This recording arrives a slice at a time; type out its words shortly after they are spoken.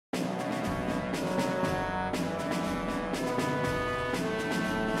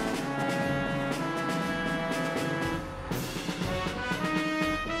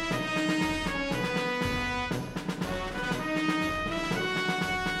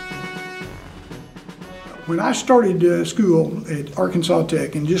When I started school at Arkansas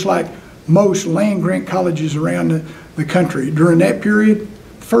Tech, and just like most land-grant colleges around the country, during that period,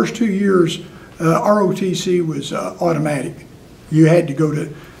 the first 2 years, ROTC was automatic. You had to go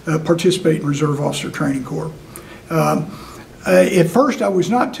to participate in Reserve Officer Training Corps. At first, I was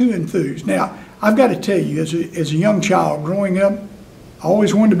not too enthused. Now, I've got to tell you, as a young child growing up, I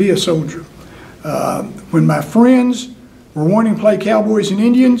always wanted to be a soldier. When my friends were wanting to play cowboys and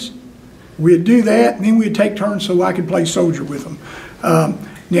Indians, we'd do that, and then we'd take turns so I could play soldier with them.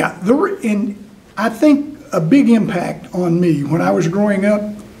 Now, I think a big impact on me when I was growing up,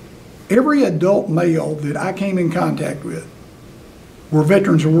 every adult male that I came in contact with were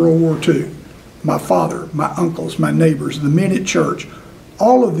veterans of World War II. My father, my uncles, my neighbors, the men at church,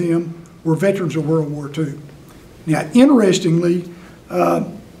 all of them were veterans of World War II. Now, interestingly,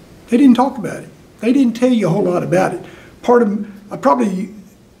 they didn't talk about it. They didn't tell you a whole lot about it. Probably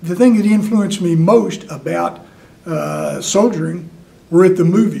the thing that influenced me most about soldiering were at the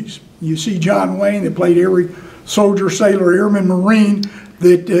movies. You see John Wayne that played every soldier, sailor, airman, Marine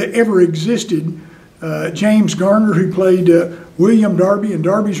that ever existed. James Garner, who played William Darby in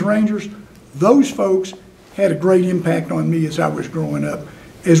Darby's Rangers. Those folks had a great impact on me as I was growing up,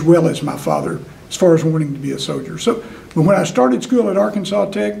 as well as my father, as far as wanting to be a soldier. But when I started school at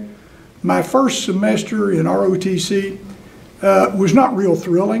Arkansas Tech, my first semester in ROTC was not real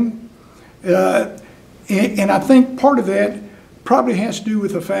thrilling. And I think part of that probably has to do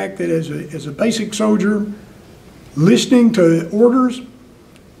with the fact that as a basic soldier, listening to orders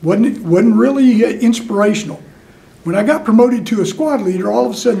wasn't really inspirational. When I got promoted to a squad leader, all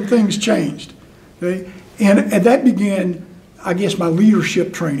of a sudden things changed. Okay? And that began, I guess, my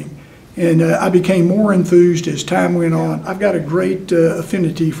leadership training. And I became more enthused as time went on. I've got a great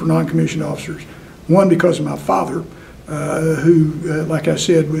affinity for non-commissioned officers. One, because of my father, who, like I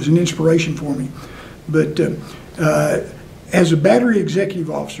said, was an inspiration for me. But as a battery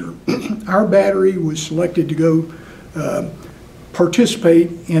executive officer, our battery was selected to go participate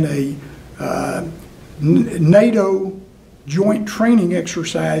in a NATO joint training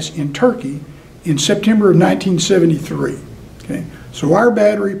exercise in Turkey in September of 1973. Okay? So our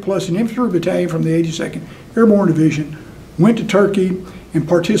battery plus an infantry battalion from the 82nd Airborne Division went to Turkey and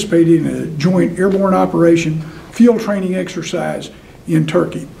participated in a joint airborne operation field training exercise in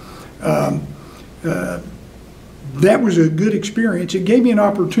Turkey. That was a good experience. It gave me an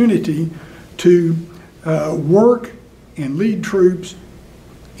opportunity to work and lead troops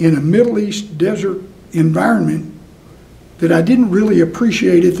in a Middle East desert environment that I didn't really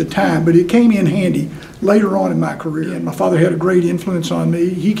appreciate at the time, but it came in handy later on in my career. And my father had a great influence on me.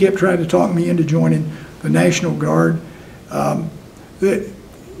 He kept trying to talk me into joining the National Guard.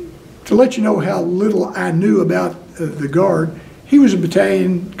 To let you know how little I knew about the Guard, he was a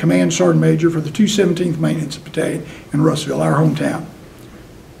battalion command sergeant major for the 217th Maintenance Battalion in Russellville, our hometown.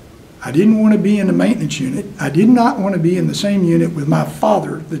 I didn't want to be in the maintenance unit. I did not want to be in the same unit with my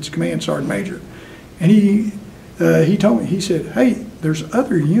father that's command sergeant major. And he told me, he said, hey, there's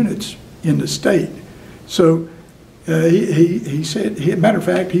other units in the state. So he said, matter of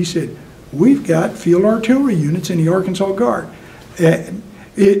fact, he said, we've got field artillery units in the Arkansas Guard.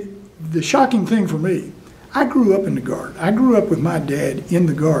 The shocking thing for me, I grew up in the Guard. I grew up with my dad in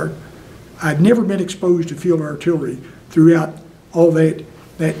the Guard. I'd never been exposed to field artillery throughout all that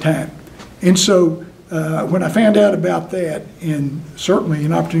time. And so when I found out about that, and certainly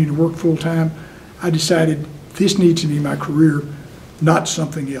an opportunity to work full time, I decided this needs to be my career, not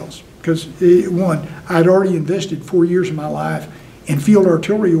something else. Because one, I'd already invested 4 years of my life in field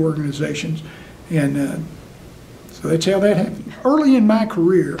artillery organizations, and so that's how that happened. Early in my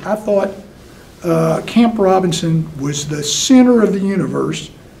career, I thought Camp Robinson was the center of the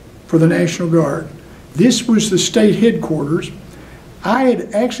universe for the National Guard. This was the state headquarters. I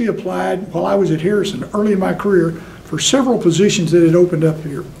had actually applied while I was at Harrison early in my career for several positions that had opened up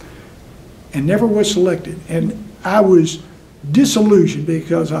here and never was selected. And I was disillusioned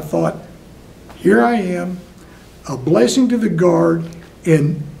because I thought, here I am, a blessing to the Guard,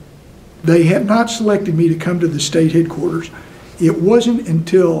 and they have not selected me to come to the state headquarters. It wasn't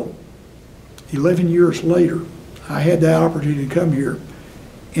until 11 years later I had that opportunity to come here,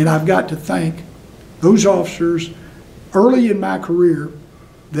 and I've got to thank those officers early in my career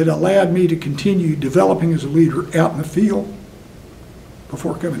that allowed me to continue developing as a leader out in the field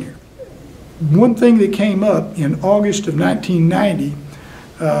before coming here. One thing that came up in August of 1990,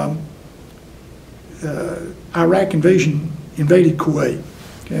 Iraq invaded Kuwait.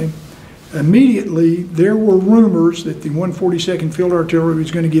 Okay? Immediately, there were rumors that the 142nd Field Artillery was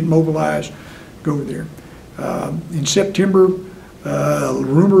going to get mobilized, go over there. In September,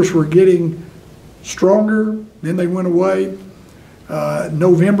 rumors were getting stronger. Then they went away.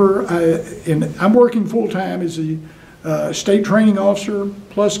 November, and I'm working full-time as a state training officer,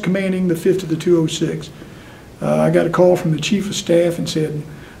 plus commanding the 5th of the 206. I got a call from the Chief of Staff and said,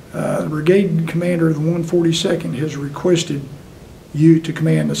 the brigade commander of the 142nd has requested you to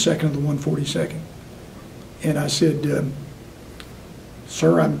command the 2nd of the 142nd. And I said,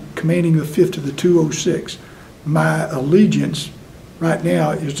 sir, I'm commanding the 5th of the 206. My allegiance right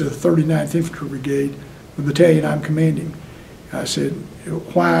now is to the 39th Infantry Brigade, the battalion I'm commanding. I said,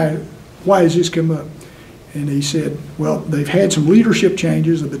 why has this come up? And he said, well, they've had some leadership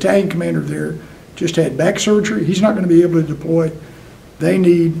changes. The battalion commander there just had back surgery. He's not going to be able to deploy. They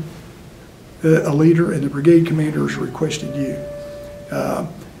need a leader, and the brigade commander has requested you.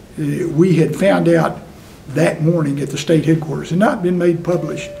 We had found out that morning at the state headquarters, and not been made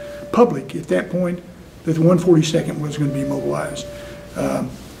public at that point, that the 142nd was going to be mobilized.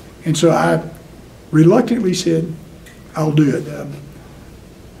 And so I reluctantly said, I'll do it.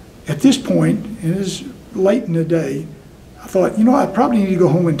 At this point, and it was late in the day, I thought, you know, I probably need to go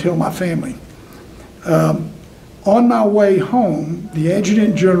home and tell my family. On my way home, the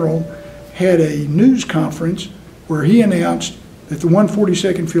Adjutant General had a news conference where he announced that the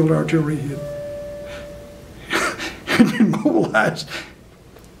 142nd Field Artillery had been mobilized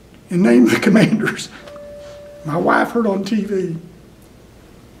and named the commanders. My wife heard on TV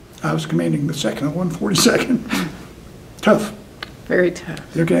I was commanding the 2nd of 142nd. Tough. Very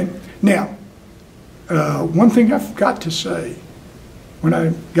tough. Okay. Now, one thing I forgot to say, when I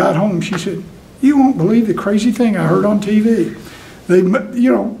got home, she said, you won't believe the crazy thing I heard on TV. They,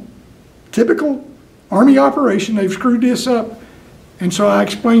 you know, typical Army operation, they've screwed this up. And so I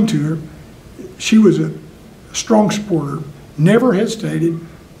explained to her, she was a strong supporter, never hesitated,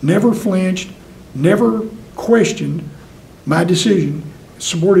 never flinched, never questioned my decision,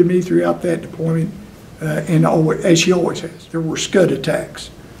 supported me throughout that deployment. And always, as she always has. There were Scud attacks,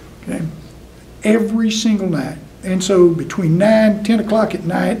 okay, every single night. And so between 9, 10 o'clock at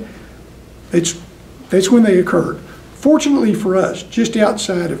night, that's when they occurred. Fortunately for us, just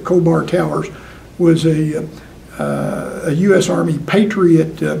outside of Cobar Towers was a U.S. Army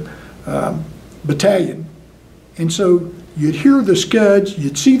Patriot battalion. And so you'd hear the Scuds,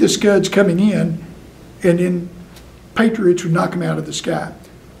 you'd see the Scuds coming in, and then Patriots would knock them out of the sky.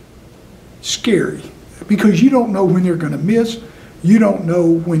 Scary. Because you don't know when they're going to miss. You don't know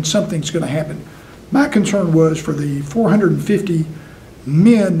when something's going to happen. My concern was for the 450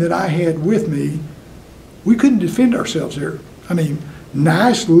 men that I had with me, we couldn't defend ourselves there. I mean,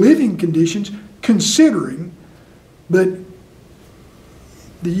 nice living conditions considering, but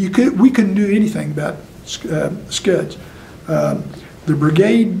we couldn't do anything about Scuds. The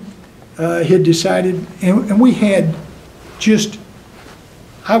brigade had decided, and we had just,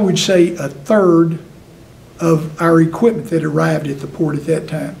 I would say, a third of our equipment that arrived at the port at that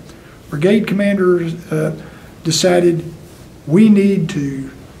time. Brigade commanders decided we need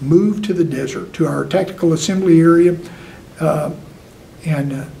to move to the desert, to our tactical assembly area,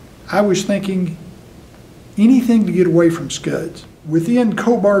 and I was thinking anything to get away from Scuds. Within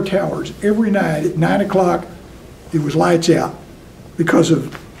Cobar Towers, every night at 9 o'clock, it was lights out because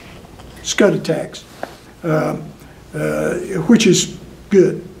of Scud attacks, which is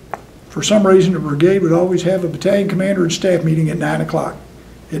good. For some reason, the brigade would always have a battalion commander and staff meeting at 9 o'clock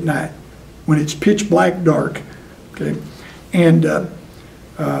at night when it's pitch black dark, okay? And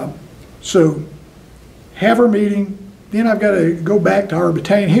so have our meeting, then I've got to go back to our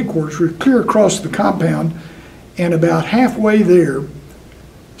battalion headquarters. We're clear across the compound, and about halfway there,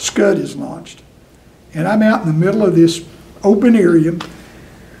 Scud is launched. And I'm out in the middle of this open area,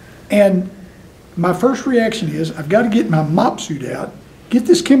 and my first reaction is I've got to get my mop suit out, get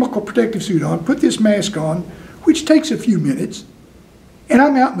this chemical protective suit on, put this mask on, which takes a few minutes, and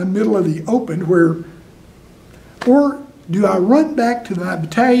I'm out in the middle of the open where, or do I run back to my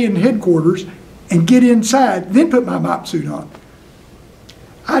battalion headquarters and get inside, then put my mop suit on?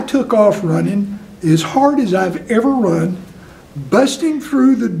 I took off running as hard as I've ever run, busting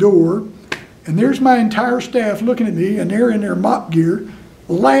through the door, and there's my entire staff looking at me, and they're in their mop gear,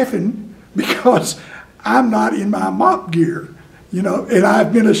 laughing because I'm not in my mop gear. You know, and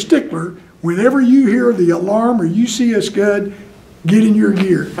I've been a stickler. Whenever you hear the alarm or you see a Scud, get in your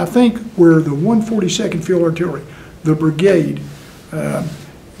gear. I think where the 142nd Field Artillery, the brigade,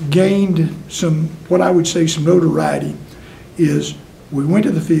 gained some, what I would say, some notoriety is we went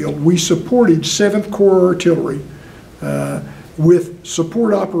to the field, we supported 7th Corps Artillery with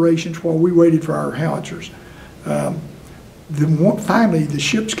support operations while we waited for our howitzers. Finally, the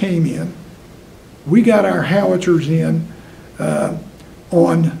ships came in. We got our howitzers in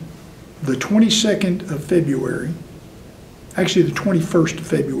on the 22nd of February, actually the 21st of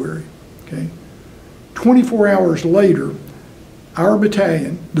February, okay? 24 hours later, our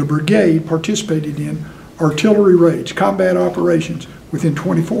battalion, the brigade, participated in artillery raids, combat operations within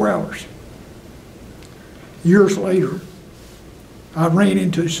 24 hours. Years later, I ran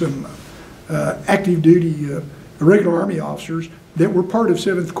into some active duty irregular Army officers that were part of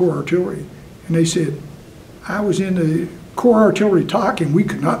 7th Corps Artillery. And they said, I was in the Corps Artillery TOC and we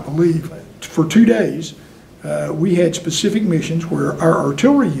could not believe. For 2 days, we had specific missions where our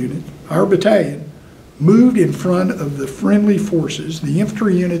artillery unit, our battalion, moved in front of the friendly forces, the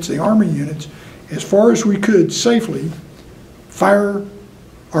infantry units, the army units, as far as we could safely fire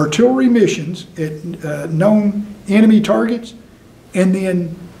artillery missions at known enemy targets, and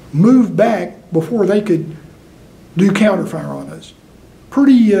then move back before they could do counterfire on us.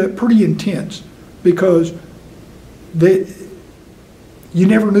 Pretty intense, because you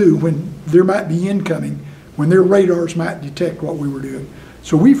never knew when there might be incoming, when their radars might detect what we were doing.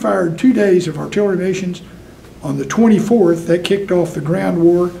 So we fired 2 days of artillery missions. On the 24th, that kicked off the ground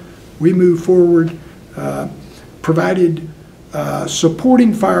war. We moved forward, provided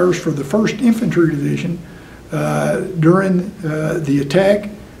supporting fires for the 1st Infantry Division during the attack,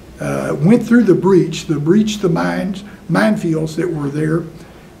 went through the breach, the minefields that were there,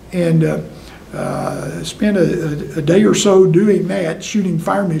 and spent a day or so doing that, shooting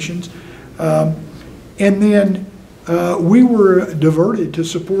fire missions. And then we were diverted to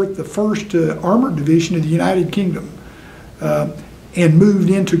support the 1st Armored Division of the United Kingdom and moved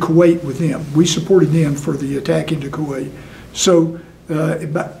into Kuwait with them. We supported them for the attack into Kuwait. So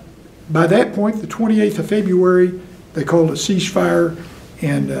by that point, the 28th of February, they called a ceasefire,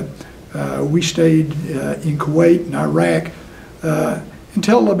 and we stayed in Kuwait and Iraq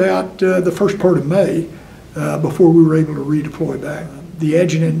until about the first part of May before we were able to redeploy back. The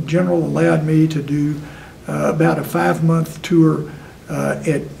Adjutant General allowed me to do about a 5-month tour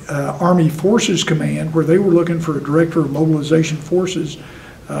at Army Forces Command, where they were looking for a director of mobilization forces,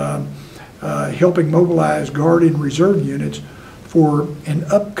 helping mobilize Guard and Reserve units for an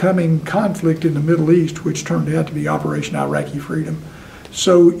upcoming conflict in the Middle East, which turned out to be Operation Iraqi Freedom.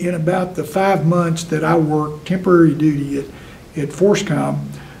 So in about the 5 months that I worked temporary duty at FORSCOM,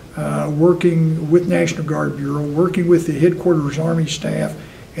 working with National Guard Bureau, working with the headquarters Army staff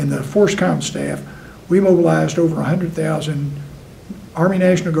and the FORSCOM staff, we mobilized over 100,000 Army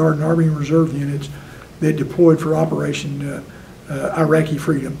National Guard and Army Reserve units that deployed for Operation Iraqi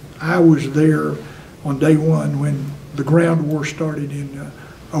Freedom. I was there on day one when the ground war started in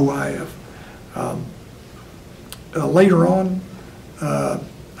OIF. Later on, I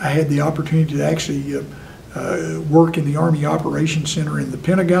had the opportunity to actually work in the Army Operations Center in the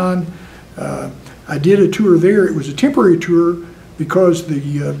Pentagon. I did a tour there. It was a temporary tour because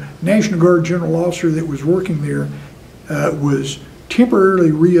the National Guard General Officer that was working there was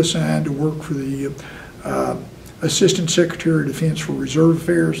temporarily reassigned to work for the Assistant Secretary of Defense for Reserve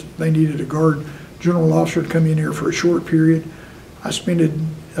Affairs. They needed a Guard General Officer to come in here for a short period. I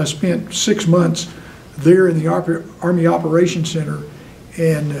spent 6 months there in the Army Operations Center,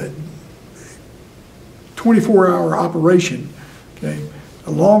 and 24-hour operation, okay?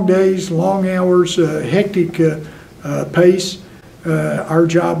 Long days, long hours, hectic pace. Our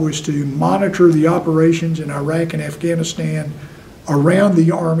job was to monitor the operations in Iraq and Afghanistan around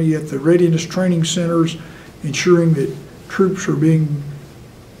the Army at the readiness training centers, ensuring that troops were being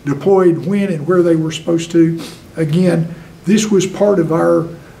deployed when and where they were supposed to. Again, this was part of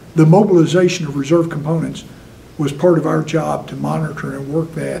the mobilization of reserve components was part of our job to monitor and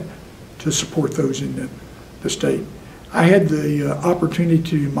work that to support those in the state. I had the opportunity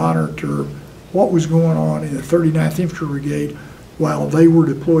to monitor what was going on in the 39th Infantry Brigade while they were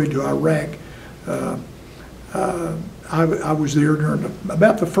deployed to Iraq. I was there during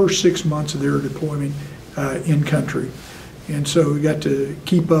about the first 6 months of their deployment in country. And so we got to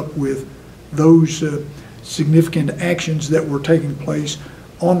keep up with those significant actions that were taking place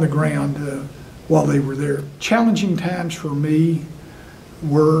on the ground while they were there. Challenging times for me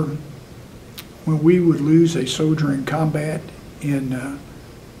were when we would lose a soldier in combat and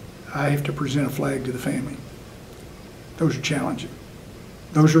I have to present a flag to the family. Those are challenging.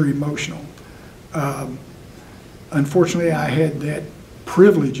 Those are emotional. Unfortunately, I had that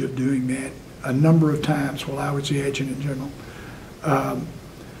privilege of doing that a number of times while I was the Adjutant General.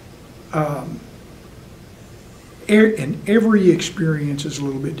 And every experience is a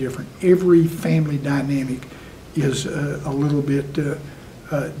little bit different. Every family dynamic is a little bit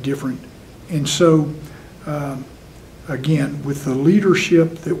different. And so, again, with the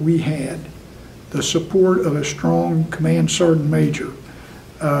leadership that we had, the support of a strong Command Sergeant Major,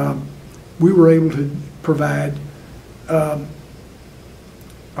 we were able to provide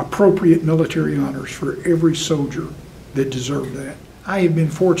appropriate military honors for every soldier that deserved that. I have been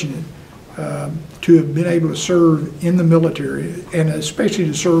fortunate to have been able to serve in the military, and especially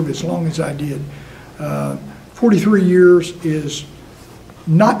to serve as long as I did. 43 years is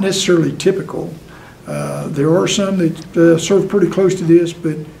not necessarily typical. There are some that serve pretty close to this,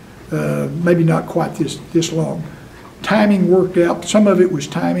 but maybe not quite this long. Timing worked out. Some of it was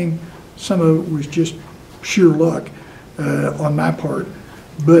timing, some of it was just sheer luck on my part.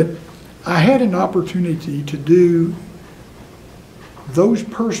 But I had an opportunity to do those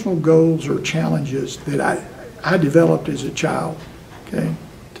personal goals or challenges that I developed as a child, okay?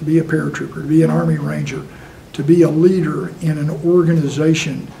 To be a paratrooper, to be an Army Ranger, to be a leader in an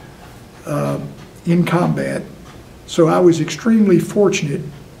organization in combat. So I was extremely fortunate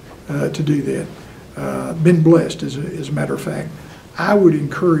to do that. Been blessed, as a matter of fact. I would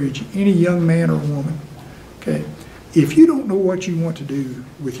encourage any young man or woman, okay, if you don't know what you want to do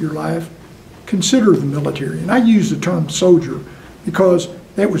with your life, consider the military. And I use the term soldier because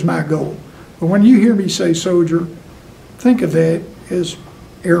that was my goal. But when you hear me say soldier, think of that as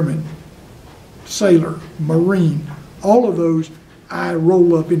airman, sailor, Marine, all of those I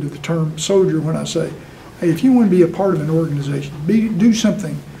roll up into the term soldier when I say, hey, if you want to be a part of an organization, do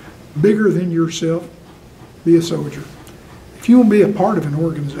something bigger than yourself, be a soldier. If you want to be a part of an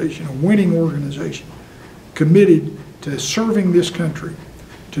organization, a winning organization, committed to serving this country,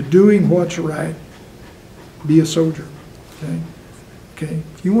 to doing what's right, be a soldier, okay? Okay,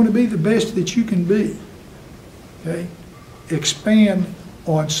 if you want to be the best that you can be, okay, expand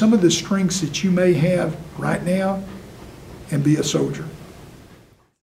on some of the strengths that you may have right now and be a soldier.